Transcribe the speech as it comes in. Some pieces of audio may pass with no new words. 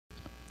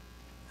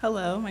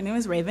Hello, my name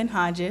is Raven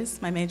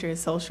Hodges. My major is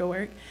social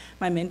work.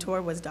 My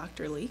mentor was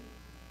Dr. Lee.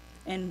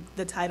 And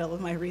the title of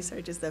my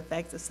research is The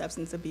Effects of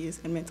Substance Abuse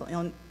and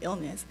Mental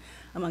Illness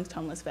Amongst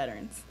Homeless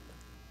Veterans.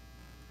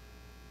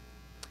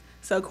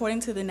 So according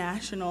to the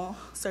National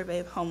Survey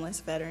of Homeless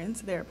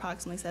Veterans, there are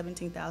approximately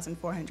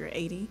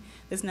 17,480.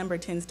 This number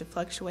tends to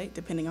fluctuate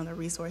depending on the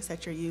resource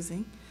that you're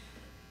using.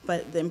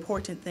 But the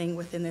important thing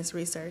within this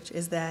research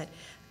is that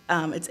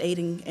it's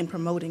aiding and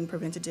promoting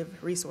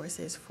preventative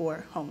resources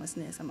for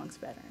homelessness amongst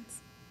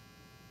veterans.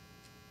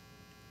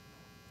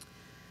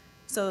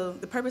 So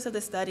the purpose of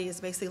the study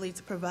is basically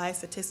to provide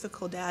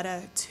statistical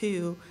data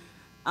to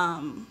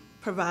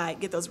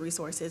get those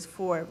resources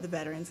for the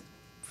veterans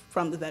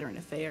from the Veteran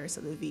Affairs,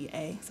 so the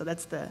VA. So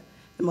that's the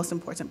most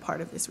important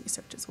part of this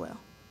research as well.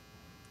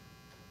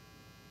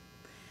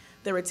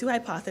 There were two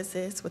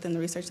hypotheses within the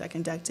research I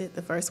conducted.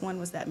 The first one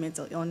was that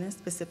mental illness,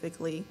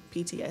 specifically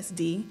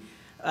PTSD,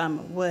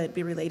 would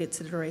be related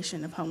to the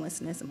duration of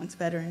homelessness amongst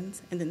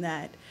veterans, and then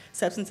that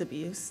substance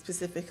abuse,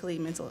 specifically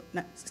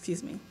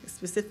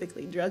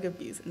drug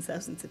abuse and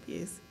substance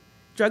abuse,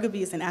 drug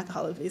abuse and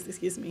alcohol abuse,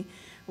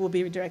 will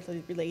be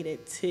directly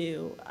related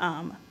to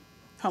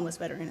homeless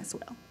veteran as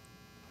well.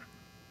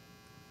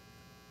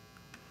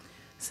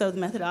 So the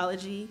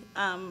methodology,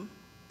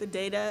 the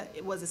data,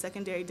 it was a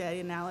secondary data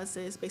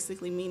analysis,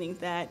 basically meaning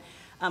that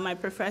my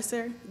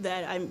professor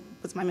that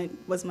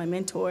was my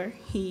mentor,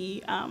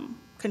 he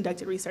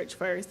conducted research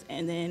first,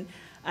 and then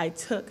I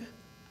took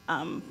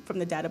from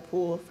the data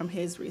pool from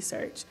his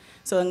research.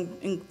 So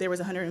there was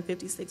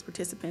 156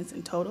 participants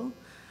in total.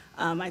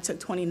 I took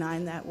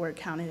 29 that were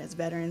counted as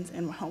veterans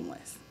and were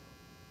homeless.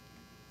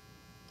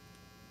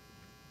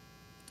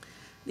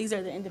 These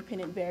are the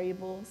independent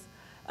variables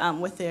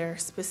with their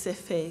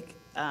specific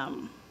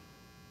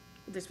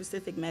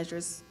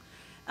measures.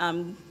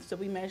 So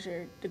we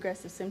measured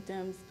depressive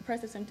symptoms,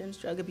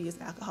 drug abuse,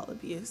 alcohol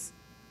abuse.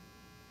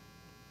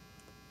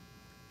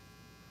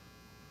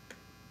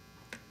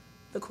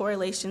 The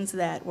correlations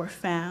that were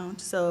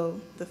found,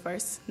 so the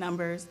first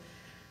numbers,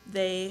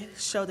 they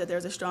show that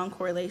there's a strong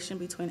correlation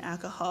between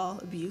alcohol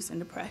abuse and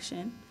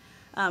depression.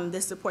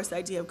 This supports the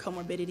idea of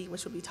comorbidity,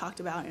 which will be talked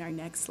about in our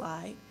next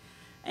slide.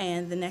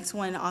 And the next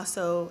one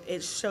also,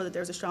 it showed that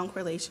there's a strong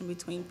correlation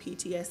between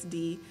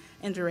PTSD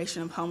and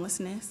duration of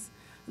homelessness.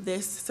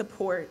 This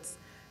supports,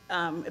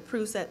 it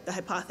proves that the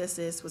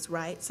hypothesis was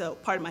right, so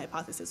part of my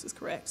hypothesis was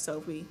correct. So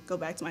if we go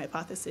back to my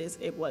hypothesis,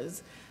 it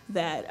was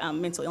that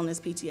mental illness,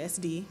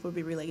 PTSD, would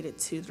be related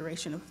to the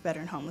duration of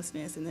veteran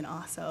homelessness, and then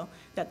also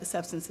that the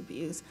substance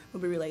abuse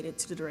would be related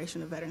to the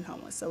duration of veteran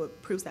homeless. So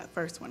it proves that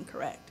first one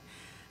correct.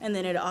 And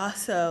then it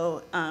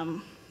also,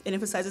 it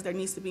emphasizes there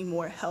needs to be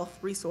more health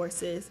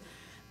resources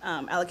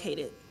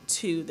allocated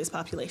to this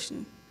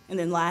population. And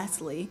then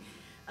lastly,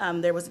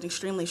 there was an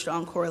extremely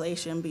strong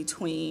correlation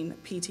between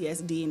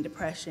PTSD and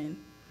depression,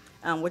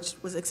 which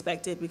was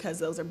expected because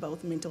those are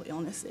both mental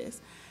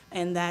illnesses.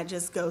 And that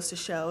just goes to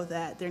show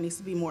that there needs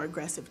to be more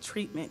aggressive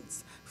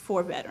treatments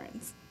for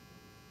veterans.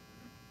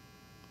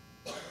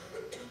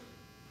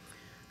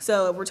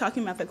 So we're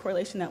talking about the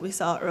correlation that we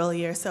saw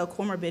earlier. So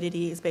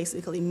comorbidity is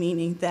basically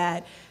meaning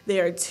that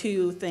there are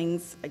two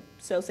things.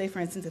 So say, for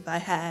instance, if I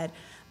had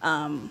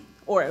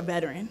or a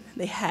veteran,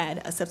 they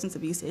had a substance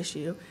abuse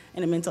issue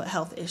and a mental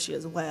health issue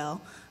as well.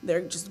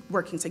 They're just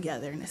working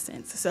together in a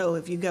sense. So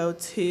if you go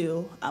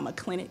to a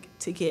clinic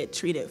to get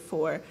treated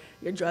for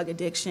your drug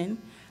addiction,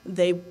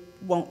 they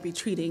won't be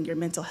treating your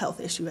mental health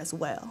issue as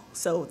well.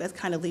 So that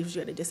kind of leaves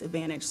you at a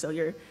disadvantage. So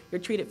you're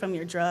treated from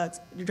your drug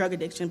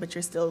addiction, but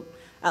you're still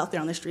out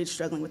there on the streets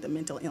struggling with a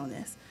mental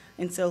illness.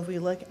 And so if we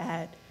look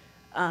at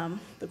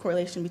the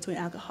correlation between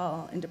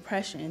alcohol and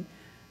depression,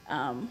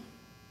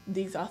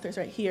 these authors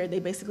right here, they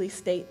basically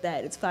state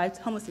that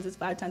homelessness is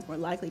 5 times more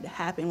likely to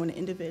happen when an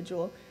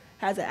individual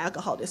has an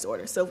alcohol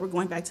disorder. So if we're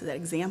going back to that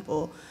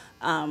example,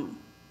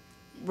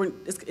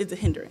 it's a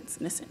hindrance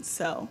in a sense.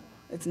 So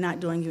it's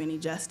not doing you any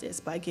justice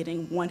by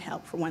getting one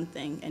help for one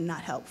thing and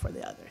not help for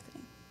the other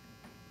thing.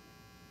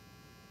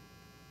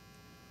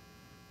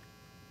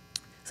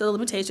 So the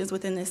limitations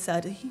within this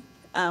study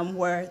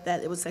were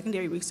that it was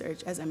secondary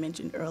research, as I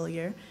mentioned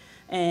earlier,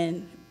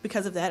 and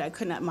because of that, I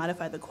could not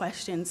modify the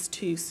questions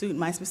to suit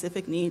my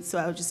specific needs, so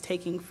I was just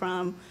taking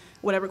from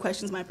whatever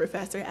questions my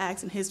professor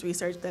asked in his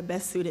research that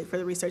best suited for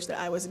the research that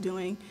I was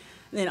doing.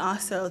 And then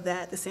also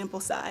that the sample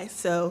size,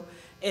 so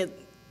it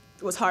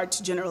was hard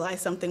to generalize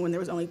something when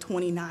there was only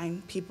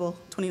 29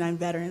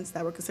 veterans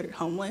that were considered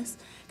homeless,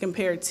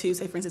 compared to,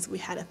 say, for instance, if we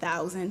had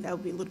 1,000, that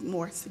would be a little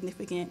more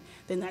significant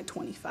than that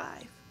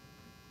 29,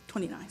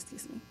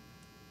 excuse me.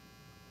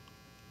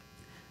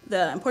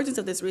 The importance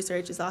of this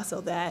research is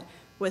also that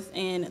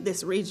within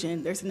this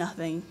region, there's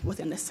nothing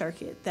within the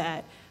circuit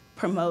that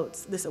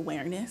promotes this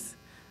awareness.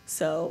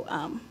 So,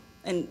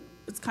 and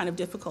it's kind of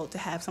difficult to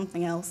have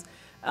something else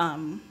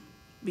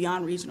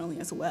beyond regionally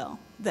as well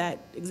that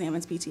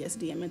examines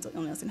PTSD and mental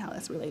illness and how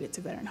that's related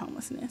to veteran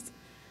homelessness.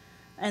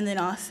 And then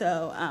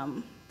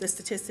also the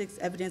statistics,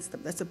 evidence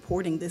that's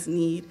supporting this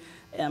need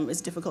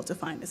is difficult to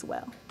find as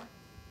well.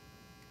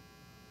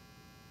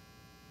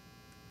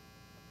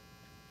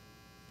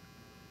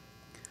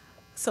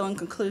 So in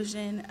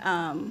conclusion,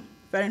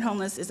 veteran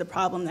homeless is a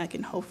problem that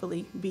can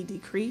hopefully be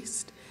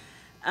decreased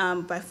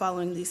by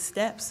following these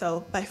steps.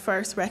 So by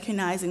first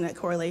recognizing that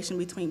correlation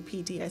between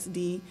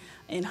PTSD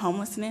and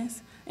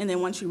homelessness, and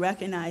then once you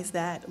recognize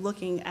that,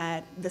 looking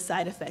at the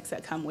side effects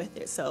that come with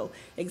it. So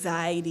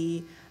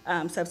anxiety,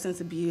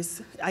 substance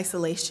abuse,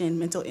 isolation,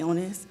 mental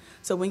illness.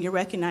 So when you're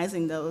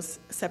recognizing those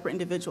separate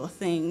individual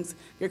things,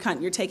 you're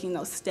taking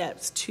those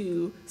steps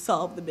to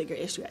solve the bigger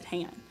issue at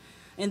hand.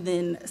 And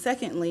then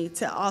secondly,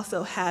 to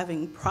also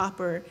having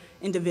proper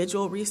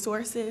individual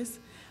resources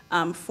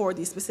for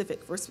the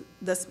specific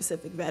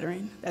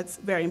veteran. That's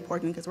very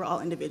important because we're all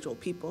individual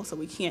people, so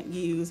we can't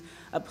use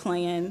a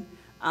plan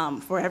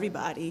for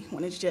everybody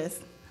when it's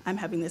just, I'm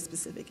having this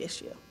specific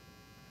issue.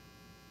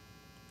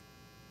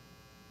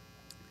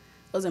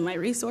 Those are my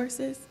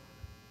resources.